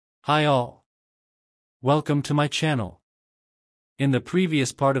Hi all. Welcome to my channel. In the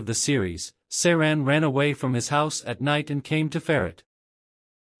previous part of the series, Seyran ran away from his house at night and came to Ferret.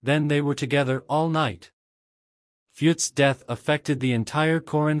 Then they were together all night. Fyut's death affected the entire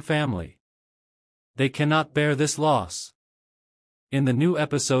Koran family. They cannot bear this loss. In the new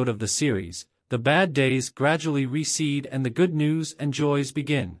episode of the series, the bad days gradually recede and the good news and joys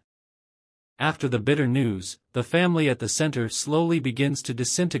begin. After the bitter news, the family at the center slowly begins to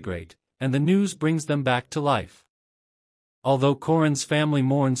disintegrate, and the news brings them back to life. Although Koran's family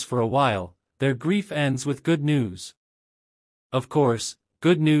mourns for a while, their grief ends with good news. Of course,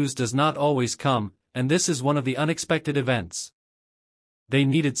 good news does not always come, and this is one of the unexpected events. They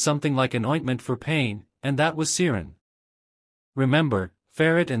needed something like an ointment for pain, and that was Seyran. Remember,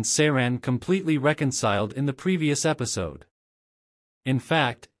 Ferret and Seyran completely reconciled in the previous episode. In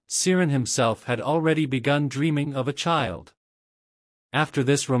fact, Seyran himself had already begun dreaming of a child. After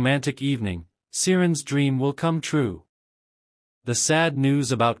this romantic evening, Seyran's dream will come true. The sad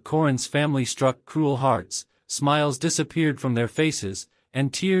news about Koran's family struck cruel hearts, smiles disappeared from their faces,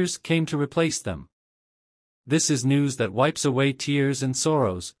 and tears came to replace them. This is news that wipes away tears and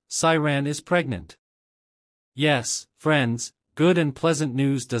sorrows. Seyran is pregnant. Yes, friends, good and pleasant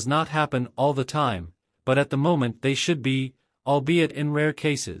news does not happen all the time, but at the moment they should be, albeit in rare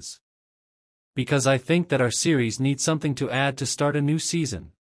cases. Because I think that our series needs something to add to start a new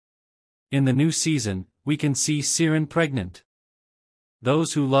season. In the new season, we can see Seyran pregnant.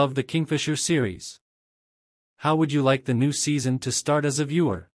 Those who love the Kingfisher series. How would you like the new season to start as a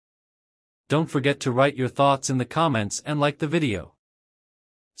viewer? Don't forget to write your thoughts in the comments and like the video.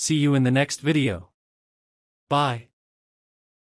 See you in the next video. Bye.